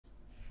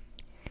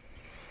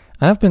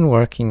I've been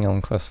working on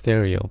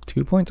Clusterio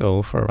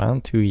 2.0 for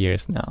around 2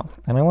 years now,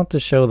 and I want to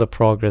show the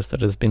progress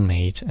that has been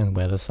made and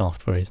where the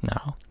software is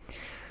now.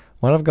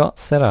 What I've got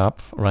set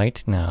up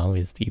right now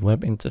is the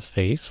web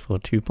interface for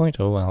 2.0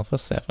 Alpha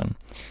 7,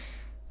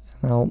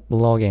 and I'll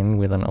log in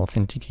with an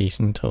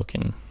authentication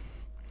token.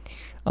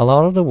 A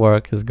lot of the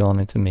work has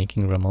gone into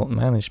making remote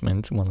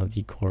management one of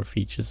the core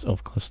features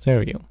of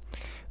Clusterio.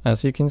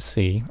 As you can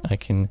see, I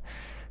can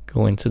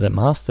go into the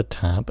master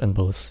tab and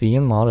both see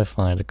and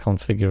modify the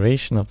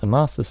configuration of the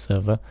master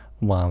server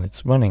while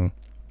it's running.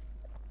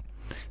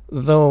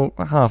 Though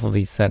half of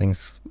these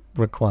settings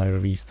require a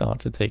restart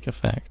to take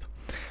effect.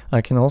 I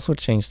can also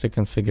change the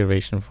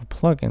configuration for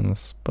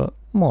plugins, but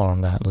more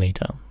on that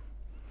later.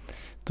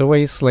 The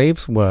way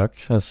slaves work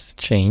has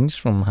changed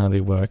from how they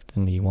worked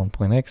in the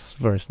 1.x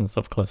versions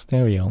of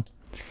Clusterio.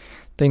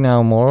 They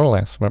now more or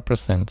less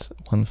represent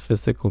one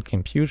physical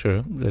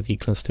computer that the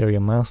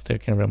Clusterio master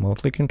can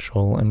remotely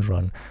control and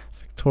run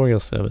factorial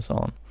service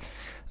on.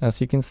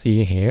 As you can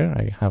see here,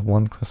 I have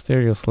one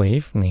Clusterio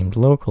slave named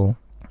local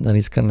that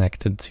is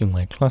connected to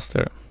my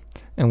cluster.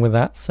 And with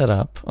that set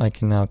up, I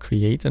can now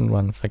create and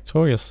run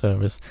factorial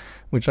service,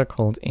 which are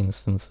called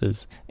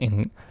instances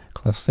in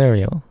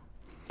Clusterio.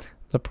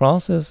 The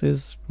process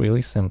is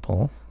really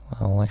simple.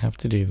 All I have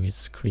to do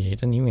is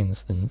create a new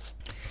instance,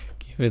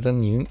 give it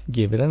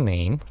a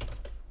name,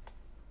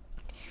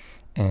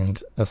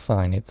 and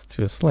assign it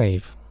to a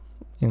slave.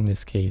 In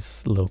this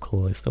case,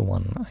 local is the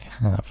one I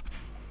have.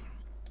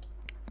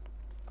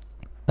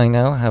 I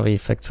now have a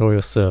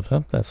factorial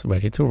server that's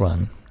ready to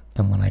run,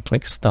 and when I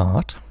click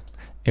start,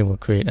 it will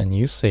create a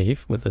new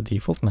save with the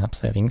default map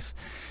settings,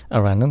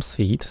 a random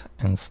seed,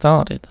 and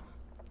start it.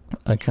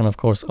 I can of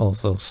course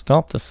also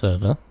stop the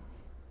server,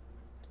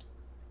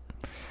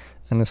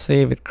 and the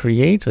save it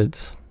created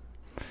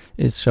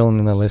is shown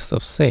in the list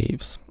of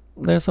saves.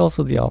 There's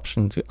also the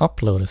option to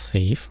upload a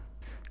save,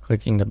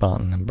 clicking the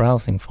button and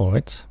browsing for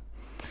it,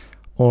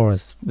 or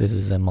as this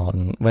is a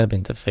modern web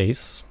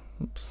interface,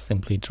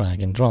 simply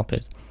drag and drop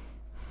it.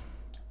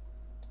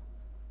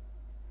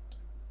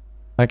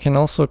 I can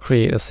also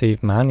create a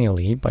save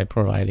manually by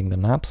providing the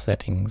map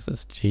settings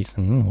as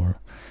JSON or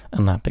a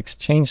map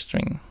exchange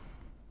string,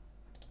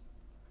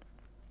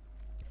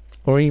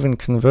 or even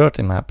convert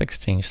a map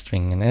exchange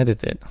string and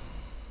edit it.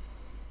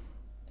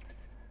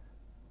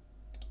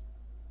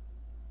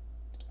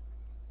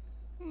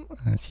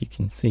 As you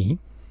can see,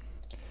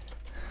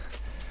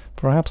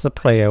 perhaps the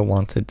player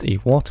wanted a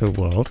water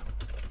world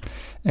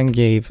and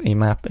gave a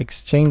map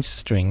exchange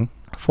string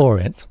for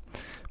it,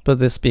 but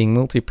this being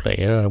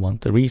multiplayer, I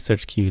want the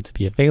research queue to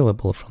be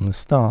available from the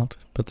start,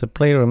 but the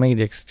player who made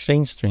the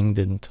exchange string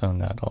didn't turn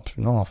that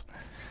option off.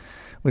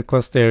 With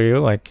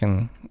Clusterio, I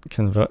can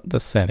convert the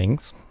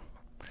settings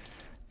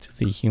to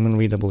the human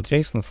readable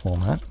JSON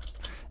format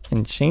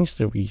and change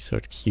the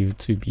research queue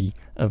to be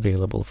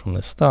available from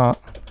the start,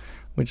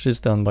 which is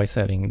done by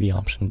setting the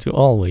option to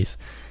always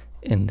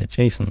in the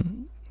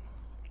JSON.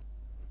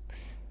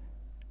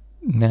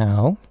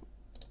 Now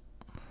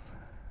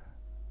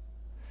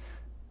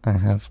I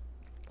have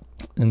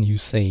a new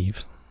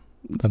save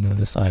that I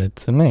decided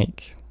to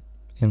make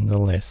in the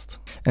list,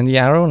 and the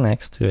arrow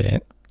next to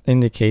it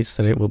indicates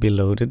that it will be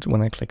loaded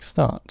when I click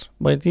start.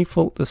 By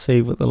default, the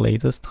save with the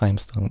latest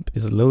timestamp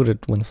is loaded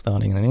when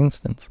starting an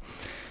instance,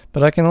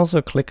 but I can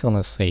also click on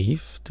a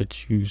save to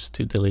choose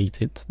to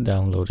delete it,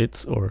 download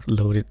it, or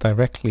load it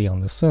directly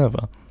on the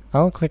server.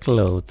 I'll click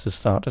load to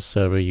start a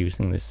server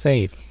using this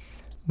save.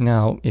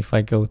 Now if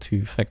I go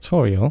to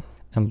Factorial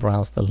and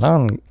browse the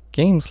LAN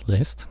games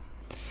list,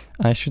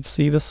 I should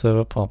see the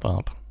server pop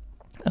up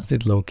as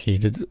it's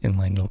located in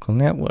my local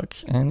network,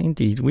 and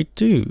indeed we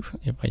do.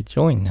 If I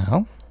join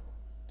now,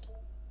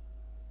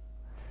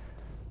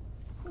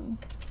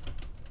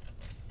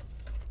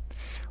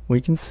 we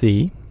can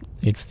see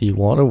it's the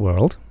water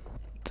world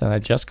that I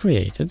just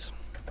created,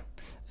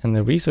 and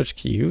the research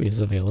queue is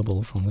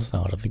available from the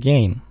start of the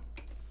game.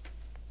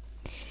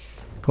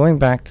 Going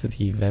back to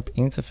the web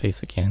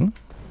interface again,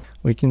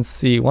 we can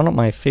see one of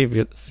my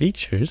favorite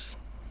features.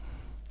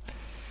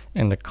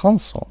 In the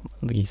console,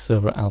 the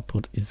server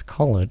output is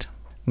colored,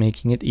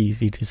 making it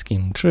easy to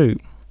skim through.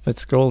 If I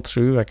scroll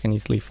through, I can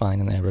easily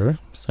find an error,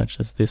 such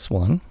as this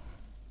one,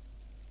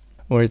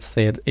 where it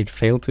said it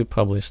failed to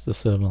publish the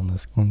server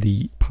on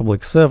the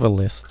public server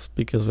list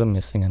because we're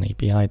missing an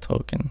API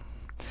token.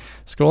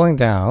 Scrolling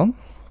down,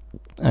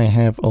 I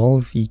have all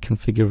of the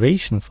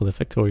configuration for the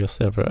factorial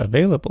server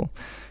available,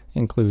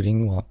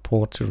 including what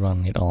port to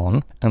run it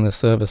on and the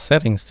server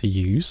settings to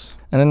use.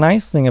 And the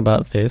nice thing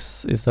about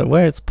this is that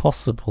where it's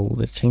possible,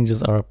 the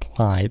changes are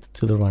applied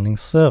to the running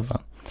server.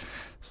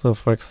 So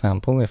for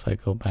example, if I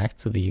go back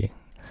to the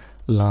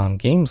LAN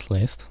games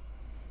list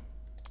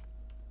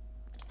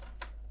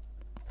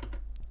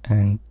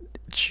and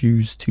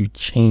choose to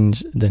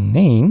change the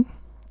name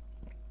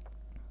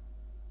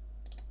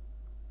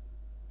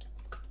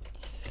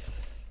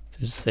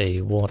to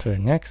say Water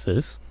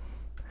Nexus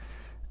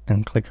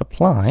and click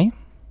apply,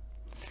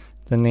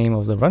 the name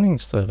of the running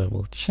server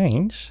will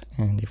change.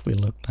 And if we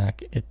look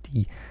back at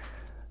the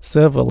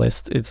server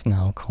list is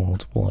now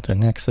called Water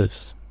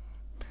Nexus.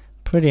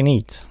 Pretty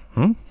neat,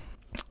 hmm?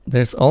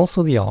 There's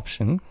also the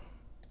option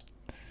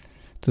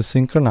to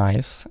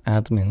synchronize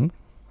admin,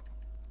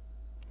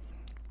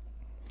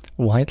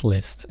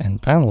 whitelist,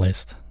 and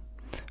banlist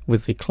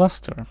with the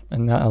cluster,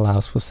 and that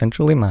allows for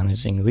centrally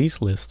managing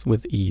these lists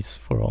with ease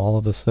for all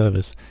of the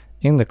servers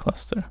in the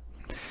cluster.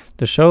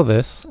 To show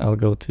this, I'll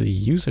go to the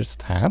Users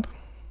tab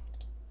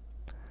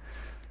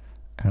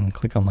and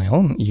click on my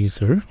own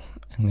user,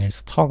 and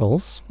there's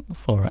toggles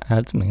for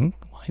admin,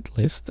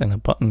 whitelist, and a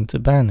button to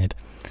ban it.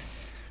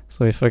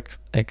 So if I,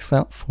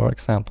 for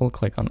example,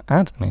 click on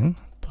admin,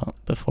 but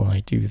before I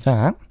do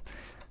that,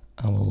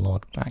 I will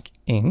log back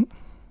in.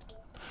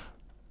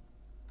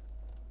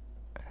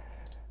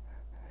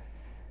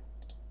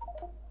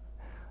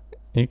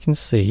 You can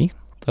see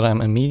that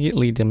I'm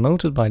immediately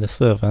demoted by the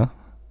server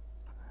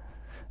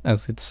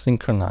as it's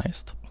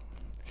synchronized.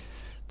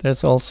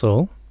 There's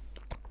also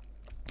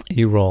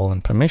a role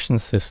and permission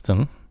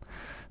system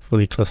for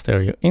the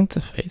Clusterio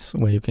interface,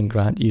 where you can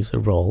grant user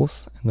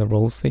roles, and the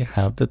roles they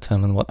have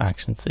determine what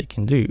actions they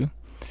can do.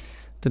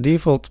 The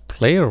default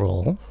player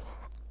role,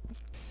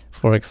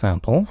 for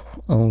example,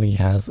 only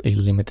has a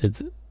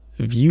limited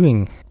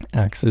viewing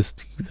access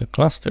to the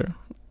cluster.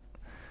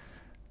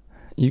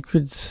 You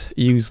could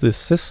use this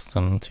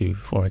system to,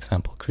 for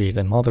example, create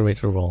a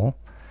moderator role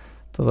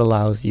that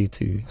allows you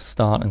to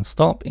start and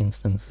stop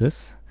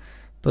instances,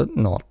 but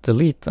not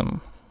delete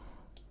them.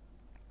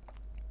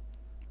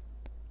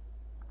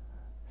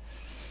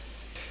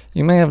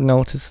 You may have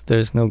noticed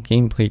there's no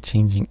gameplay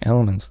changing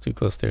elements to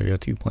Clusterio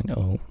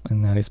 2.0,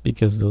 and that is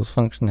because those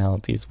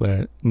functionalities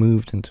were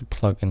moved into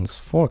plugins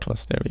for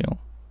Clusterio.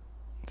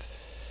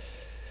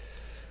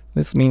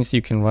 This means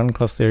you can run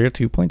Clusterio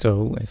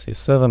 2.0 as a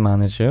server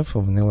manager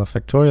for vanilla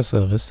Factorio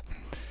servers,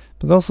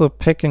 but also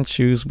pick and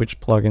choose which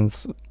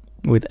plugins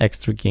with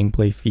extra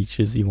gameplay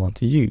features you want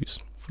to use.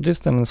 For this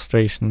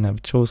demonstration,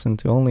 I've chosen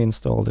to only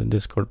install the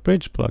Discord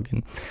Bridge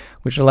plugin,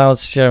 which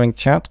allows sharing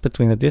chat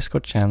between the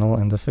Discord channel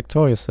and the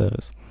Factorio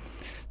servers.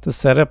 To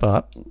set it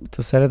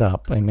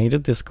up, I made a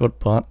Discord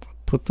bot,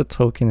 put the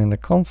token in the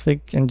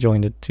config, and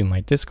joined it to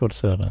my Discord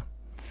server.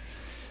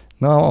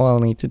 Now all I'll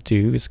need to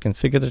do is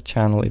configure the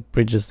channel it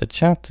bridges the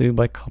chat to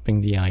by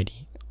copying the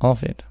ID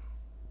of it.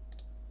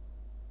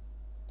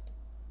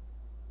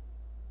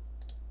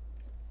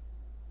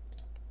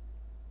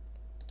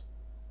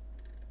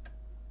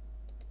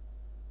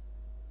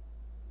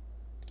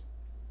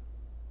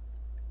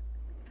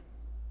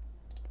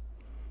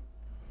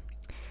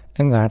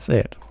 And that's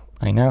it.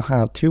 I now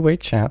have two-way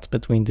chat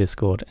between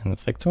Discord and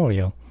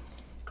Factorio.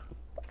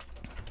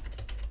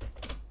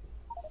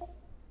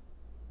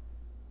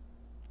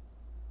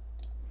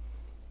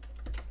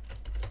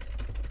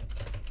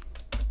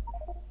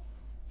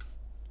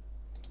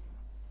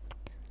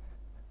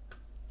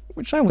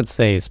 Which I would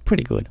say is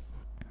pretty good.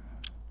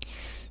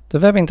 The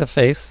web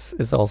interface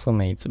is also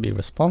made to be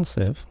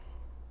responsive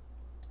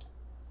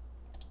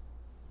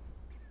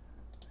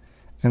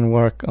and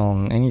work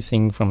on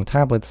anything from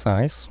tablet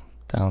size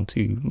down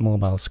to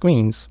mobile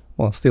screens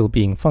while still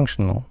being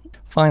functional.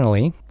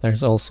 Finally,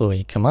 there's also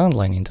a command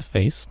line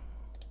interface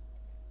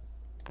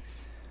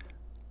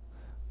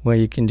where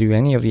you can do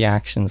any of the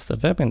actions the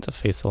web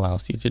interface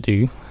allows you to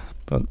do,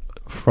 but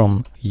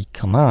from the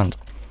command.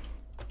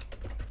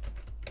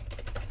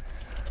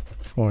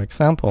 For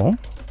example,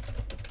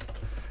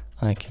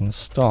 I can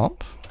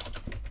stop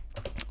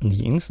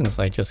the instance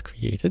I just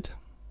created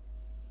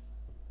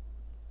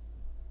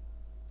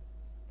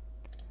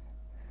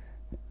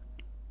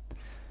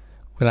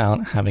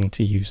without having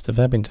to use the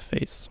web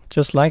interface.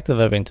 Just like the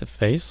web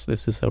interface,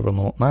 this is a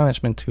remote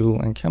management tool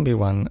and can be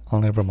run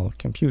on a remote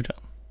computer.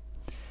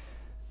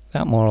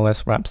 That more or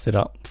less wraps it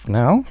up for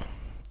now.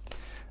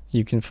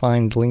 You can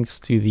find links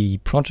to the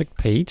project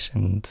page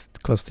and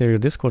Clusterio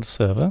Discord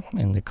server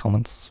in the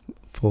comments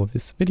for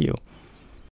this video.